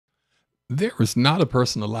There is not a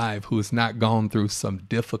person alive who has not gone through some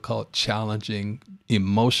difficult, challenging,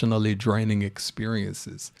 emotionally draining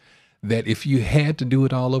experiences that if you had to do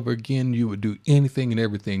it all over again, you would do anything and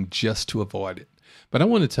everything just to avoid it. But I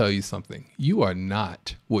want to tell you something. You are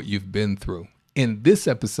not what you've been through. In this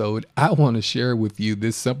episode, I want to share with you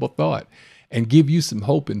this simple thought and give you some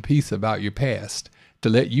hope and peace about your past to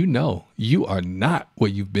let you know you are not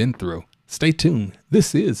what you've been through. Stay tuned.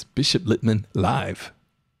 This is Bishop Litman Live.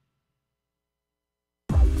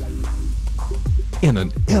 In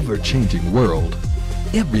an ever-changing world,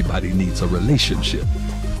 everybody needs a relationship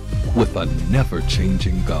with a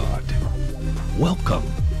never-changing God. Welcome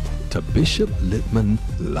to Bishop Litman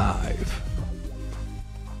Live.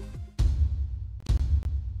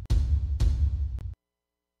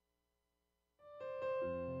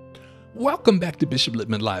 Welcome back to Bishop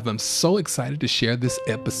Litman Live. I'm so excited to share this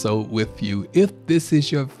episode with you. If this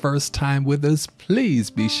is your first time with us,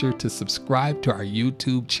 please be sure to subscribe to our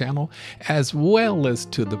YouTube channel as well as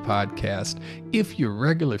to the podcast. If you're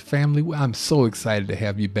regular family, well, I'm so excited to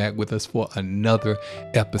have you back with us for another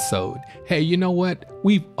episode. Hey, you know what?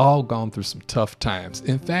 We've all gone through some tough times.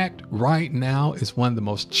 In fact, right now is one of the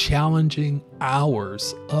most challenging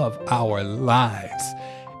hours of our lives.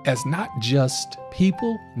 As not just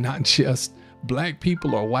people, not just black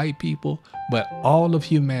people or white people, but all of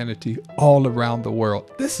humanity all around the world.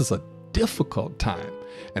 This is a difficult time.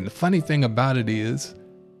 And the funny thing about it is,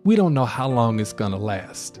 we don't know how long it's going to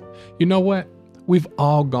last. You know what? We've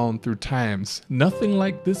all gone through times, nothing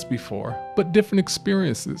like this before, but different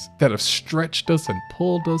experiences that have stretched us and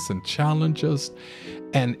pulled us and challenged us,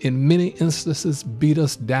 and in many instances beat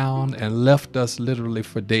us down and left us literally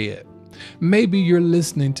for dead. Maybe you're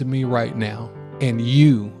listening to me right now and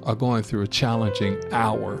you are going through a challenging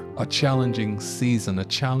hour, a challenging season, a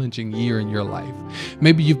challenging year in your life.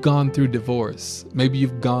 Maybe you've gone through divorce. Maybe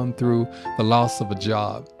you've gone through the loss of a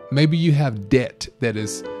job. Maybe you have debt that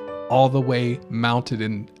is all the way mounted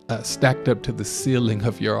and stacked up to the ceiling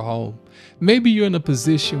of your home. Maybe you're in a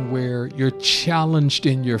position where you're challenged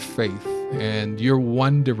in your faith and you're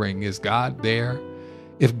wondering, is God there?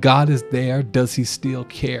 If God is there, does he still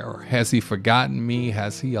care? Has he forgotten me?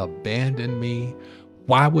 Has he abandoned me?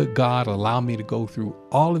 Why would God allow me to go through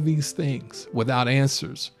all of these things without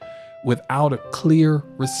answers, without a clear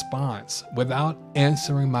response, without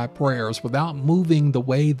answering my prayers, without moving the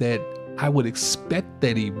way that I would expect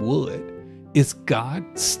that he would? Is God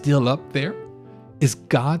still up there? Is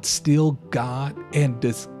God still God? And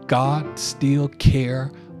does God still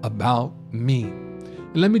care about me?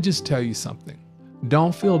 And let me just tell you something.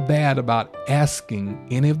 Don't feel bad about asking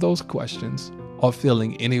any of those questions or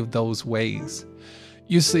feeling any of those ways.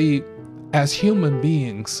 You see, as human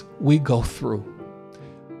beings, we go through.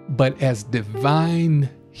 But as divine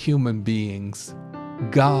human beings,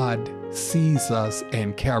 God sees us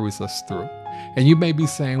and carries us through. And you may be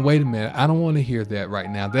saying, wait a minute, I don't want to hear that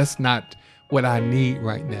right now. That's not what I need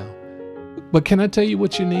right now. But can I tell you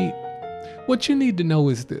what you need? What you need to know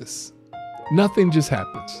is this. Nothing just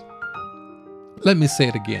happens. Let me say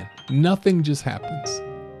it again. Nothing just happens.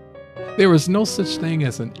 There is no such thing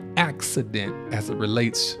as an accident as it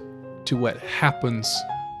relates to what happens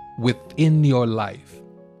within your life.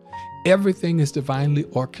 Everything is divinely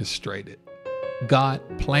orchestrated. God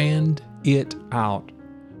planned it out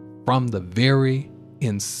from the very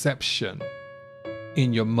inception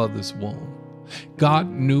in your mother's womb. God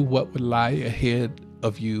knew what would lie ahead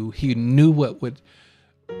of you. He knew what would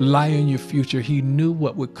lie in your future. He knew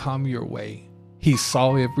what would come your way. He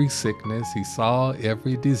saw every sickness. He saw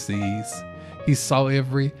every disease. He saw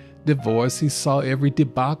every divorce. He saw every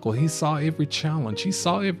debacle. He saw every challenge. He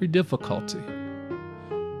saw every difficulty.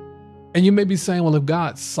 And you may be saying, well, if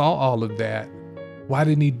God saw all of that, why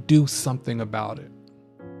didn't he do something about it?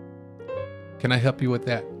 Can I help you with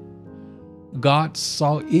that? God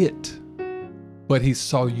saw it, but he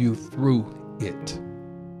saw you through it.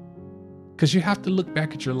 Because you have to look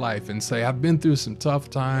back at your life and say, I've been through some tough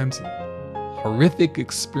times, horrific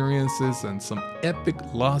experiences and some epic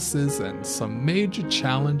losses and some major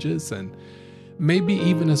challenges. And maybe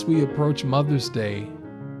even as we approach Mother's Day,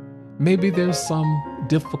 maybe there's some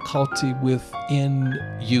difficulty within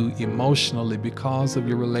you emotionally because of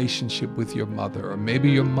your relationship with your mother, or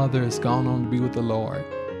maybe your mother has gone on to be with the Lord.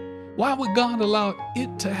 Why would God allow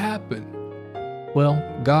it to happen? Well,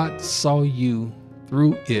 God saw you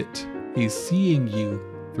through it. He's seeing you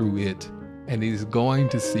through it. And he's going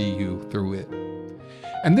to see you through it.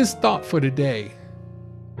 And this thought for today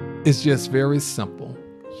is just very simple.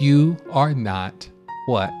 You are not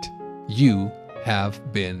what you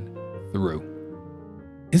have been through.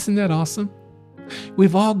 Isn't that awesome?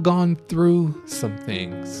 We've all gone through some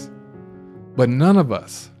things. But none of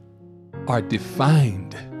us are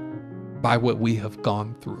defined by what we have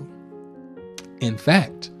gone through. In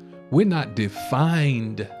fact, we're not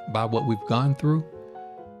defined by what we've gone through.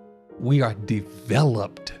 We are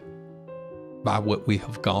developed by what we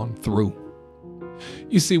have gone through.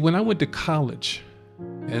 You see, when I went to college,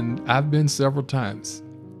 and I've been several times,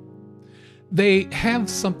 they have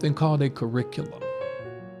something called a curriculum.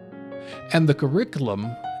 And the curriculum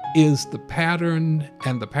is the pattern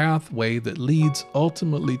and the pathway that leads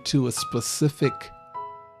ultimately to a specific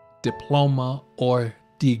diploma or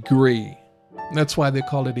degree. That's why they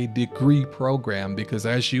call it a degree program, because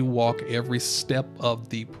as you walk every step of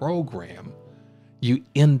the program, you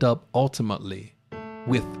end up ultimately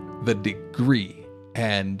with the degree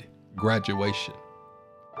and graduation.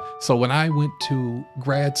 So when I went to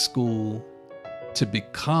grad school to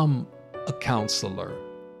become a counselor,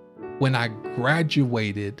 when I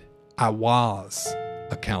graduated, I was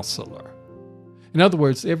a counselor. In other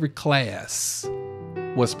words, every class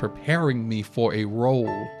was preparing me for a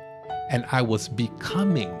role, and I was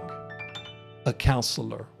becoming a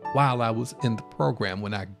counselor while I was in the program.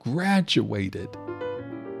 When I graduated,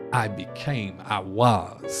 I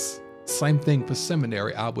was. Same thing for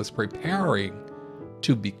seminary. I was preparing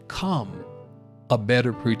to become a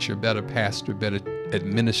better preacher, better pastor, better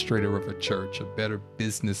administrator of a church, a better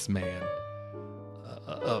businessman,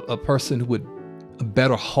 a person who would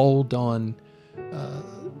better hold on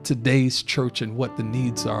today's church and what the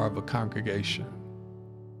needs are of a congregation.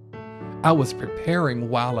 I was preparing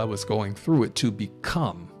while I was going through it to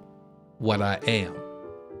become what I am.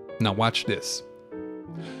 Now watch this.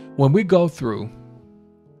 When we go through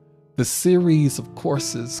the series of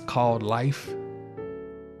courses called life,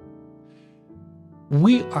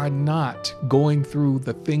 we are not going through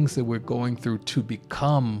the things that we're going through to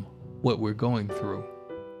become what we're going through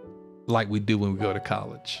like we do when we go to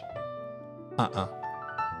college.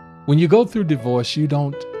 When you go through divorce, you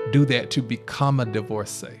don't do that to become a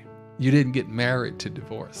divorcee. You didn't get married to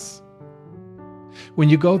divorce. When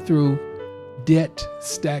you go through debt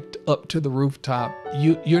stacked up to the rooftop,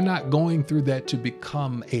 you're not going through that to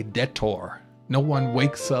become a debtor. No one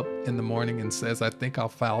wakes up in the morning and says, I think I'll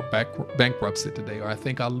file bankruptcy today, or I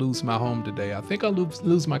think I'll lose my home today. I think I'll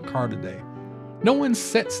lose my car today. No one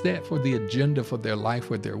sets that for the agenda for their life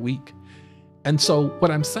or their week. And so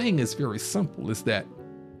what I'm saying is very simple, is that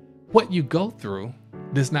what you go through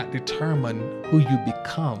does not determine who you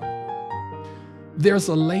become. There's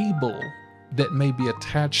a label that may be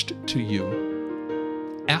attached to you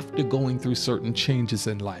after going through certain changes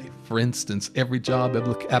in life. For instance, every job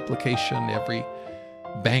application, every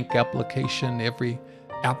bank application, every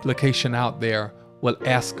application out there will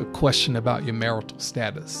ask a question about your marital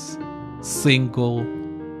status. Single,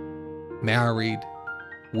 married,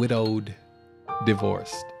 widowed,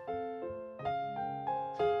 divorced.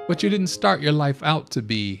 But you didn't start your life out to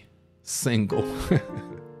be single,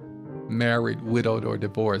 married, widowed, or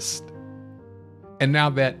divorced. And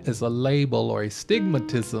now that is a label or a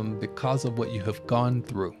stigmatism because of what you have gone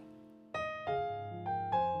through.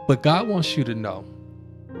 But God wants you to know,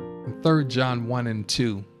 in 3 John 1 and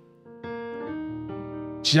 2,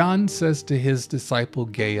 John says to his disciple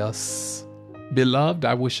Gaius, Beloved,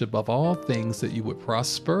 I wish above all things that you would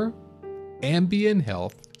prosper and be in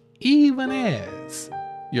health, even as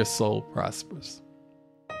your soul prospers.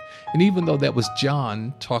 And even though that was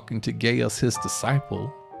John talking to Gaius, his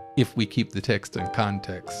disciple, if we keep the text in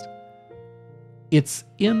context, it's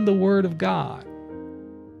in the Word of God.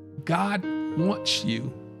 God wants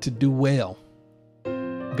you to do well.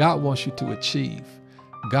 God wants you to achieve.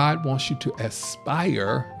 God wants you to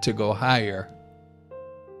aspire to go higher.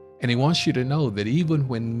 And He wants you to know that even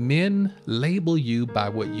when men label you by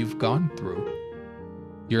what you've gone through,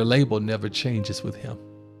 your label never changes with Him.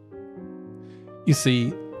 You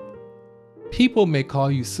see, people may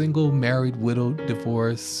call you single, married, widowed,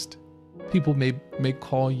 divorced. People may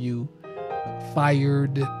call you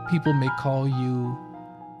fired. People may call you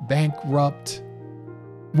bankrupt.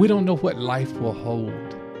 We don't know what life will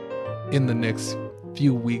hold in the next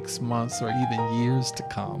few weeks, months, or even years to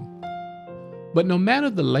come. But no matter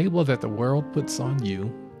the label that the world puts on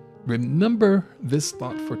you, remember this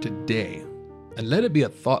thought for today, and let it be a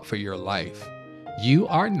thought for your life. You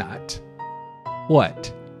are not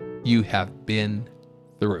what you have been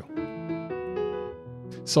through.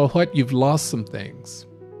 So what? You've lost some things.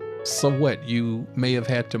 So what? You may have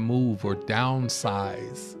had to move or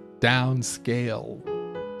downsize, downscale.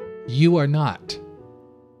 You are not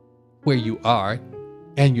where you are,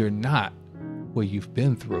 and you're not where you've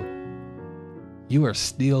been through. You are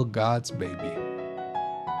still God's baby,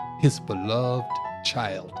 His beloved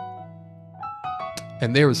child.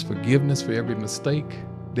 And there is forgiveness for every mistake.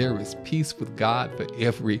 There is peace with God for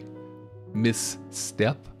every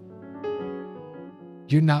misstep.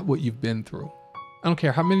 You're not what you've been through. I don't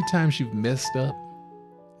care how many times you've messed up.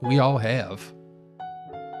 We all have.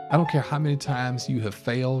 I don't care how many times you have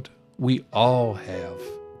failed. We all have.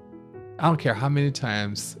 I don't care how many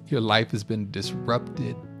times your life has been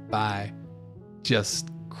disrupted by just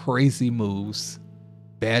crazy moves,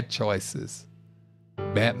 bad choices,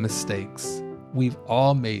 bad mistakes. We've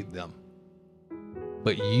all made them.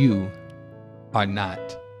 But you are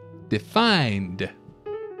not defined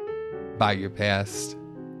by your past.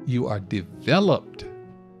 You are developed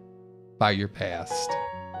by your past.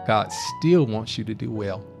 God still wants you to do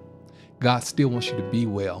well. God still wants you to be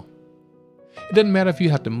well. It doesn't matter if you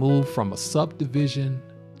have to move from a subdivision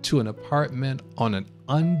to an apartment on an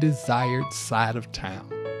undesired side of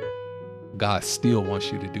town. God still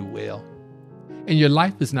wants you to do well. And your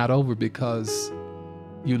life is not over because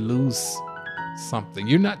you lose something.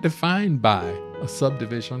 You're not defined by a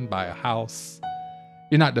subdivision, by a house.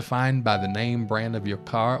 You're not defined by the name brand of your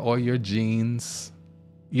car or your jeans.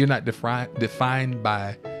 You're not defined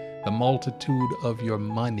by the multitude of your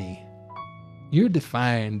money. You're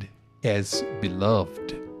defined as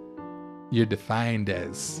beloved. You're defined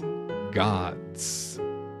as God's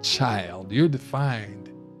child. You're defined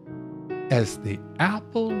as the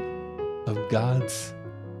apple of God's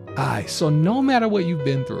eye. So no matter what you've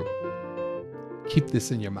been through, keep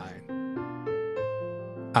this in your mind.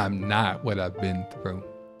 I'm not what I've been through.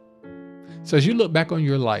 So as you look back on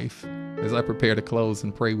your life, as I prepare to close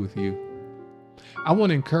and pray with you, I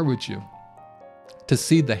want to encourage you to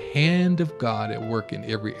see the hand of God at work in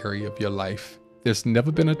every area of your life. There's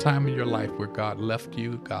never been a time in your life where God left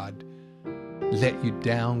you, God let you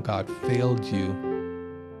down, God failed you.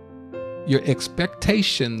 Your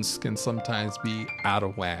expectations can sometimes be out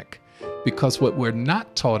of whack because what we're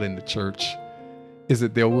not taught in the church is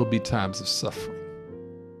that there will be times of suffering.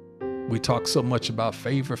 We talk so much about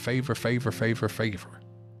favor.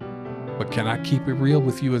 But can I keep it real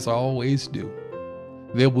with you as I always do?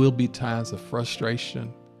 There will be times of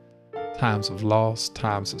frustration, times of loss,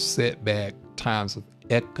 times of setback, times of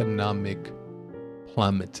economic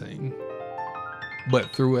plummeting.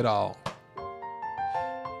 But through it all,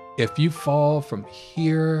 if you fall from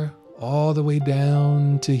here all the way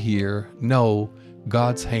down to here, know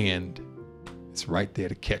God's hand is right there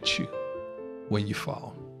to catch you when you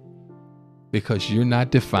fall. Because you're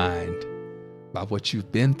not defined by what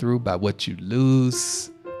you've been through, by what you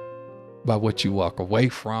lose, by what you walk away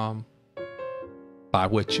from, by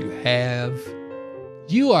what you have.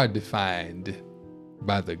 You are defined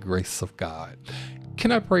by the grace of God.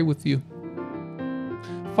 Can I pray with you?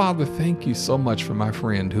 Father, thank you so much for my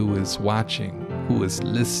friend who is watching, who is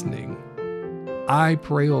listening. I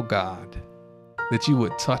pray, oh God, that you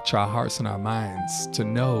would touch our hearts and our minds to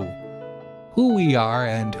know who we are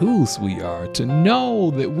and whose we are, to know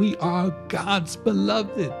that we are God's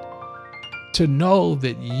beloved, to know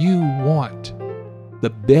that you want the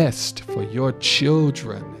best for your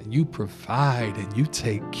children, and you provide and you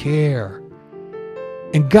take care.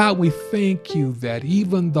 And God, we thank you that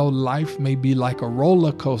even though life may be like a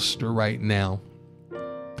roller coaster right now,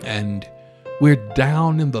 and we're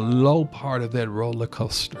down in the low part of that roller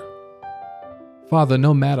coaster, Father,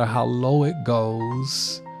 no matter how low it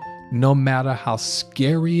goes, no matter how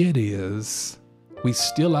scary it is, we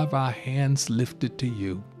still have our hands lifted to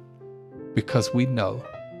you because we know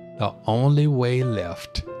the only way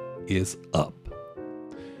left is up.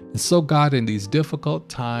 And so, God, in these difficult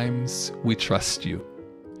times, we trust you.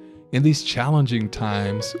 In these challenging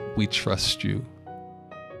times, we trust you.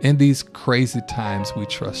 In these crazy times, we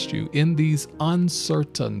trust you. In these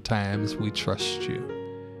uncertain times, we trust you.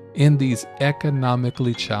 In these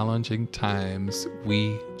economically challenging times,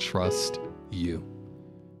 we trust you.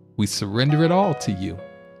 We surrender it all to you.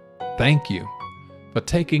 Thank you for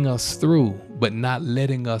taking us through, but not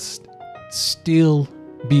letting us still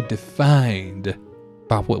be defined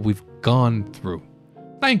by what we've gone through.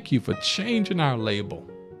 Thank you for changing our label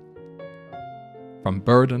from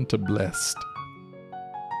burden to blessed,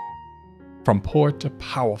 from poor to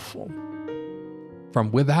powerful,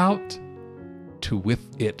 from without to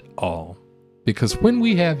with it all. Because when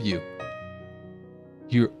we have you,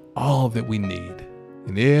 you're all that we need,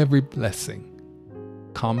 and every blessing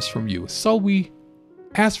comes from you. So we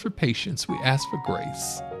ask for patience, we ask for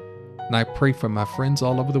grace. And I pray for my friends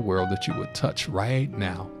all over the world that you would touch right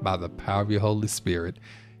now by the power of your Holy Spirit.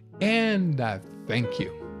 And I thank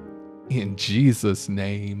you. In Jesus'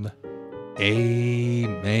 name,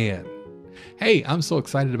 amen. Hey, I'm so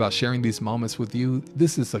excited about sharing these moments with you.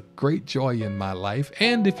 This is a great joy in my life.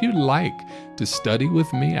 And if you'd like to study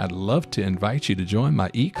with me, I'd love to invite you to join my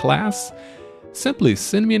e-class. Simply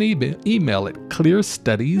send me an email at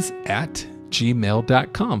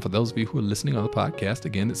clearstudies@gmail.com. For those of you who are listening on the podcast,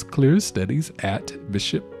 again, it's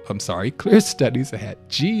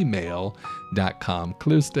clearstudies@gmail.com,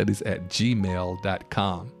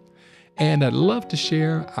 clearstudies@gmail.com. And I'd love to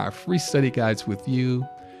share our free study guides with you.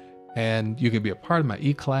 And you can be a part of my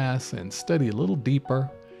e-class and study a little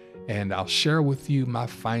deeper. And I'll share with you my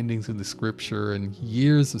findings in the scripture and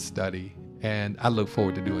years of study. And I look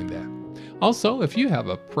forward to doing that. Also, if you have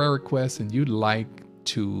a prayer request and you'd like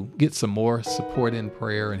to get some more support in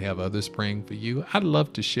prayer and have others praying for you, I'd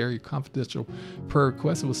love to share your confidential prayer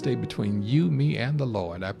request. It will stay between you, me, and the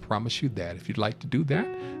Lord. I promise you that. If you'd like to do that,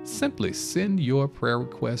 simply send your prayer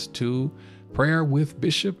request to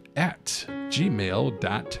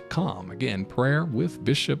prayerwithbishop@gmail.com. Again,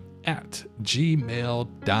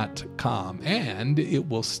 prayerwithbishop@gmail.com, and it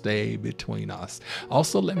will stay between us.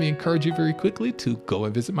 Also, let me encourage you very quickly to go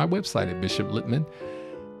and visit my website at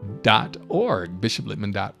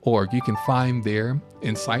bishoplitman.org. You can find there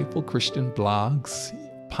insightful Christian blogs,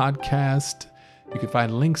 podcasts. You can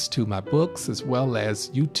find links to my books as well as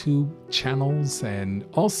YouTube channels and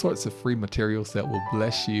all sorts of free materials that will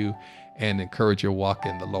bless you and encourage your walk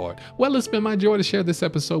in the Lord. Well, it's been my joy to share this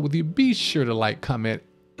episode with you. Be sure to like, comment,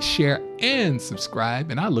 share, and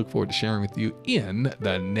subscribe. And I look forward to sharing with you in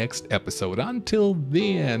the next episode. Until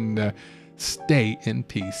then, stay in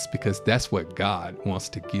peace, because that's what God wants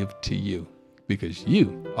to give to you, because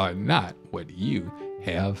you are not what you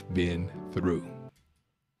have been through.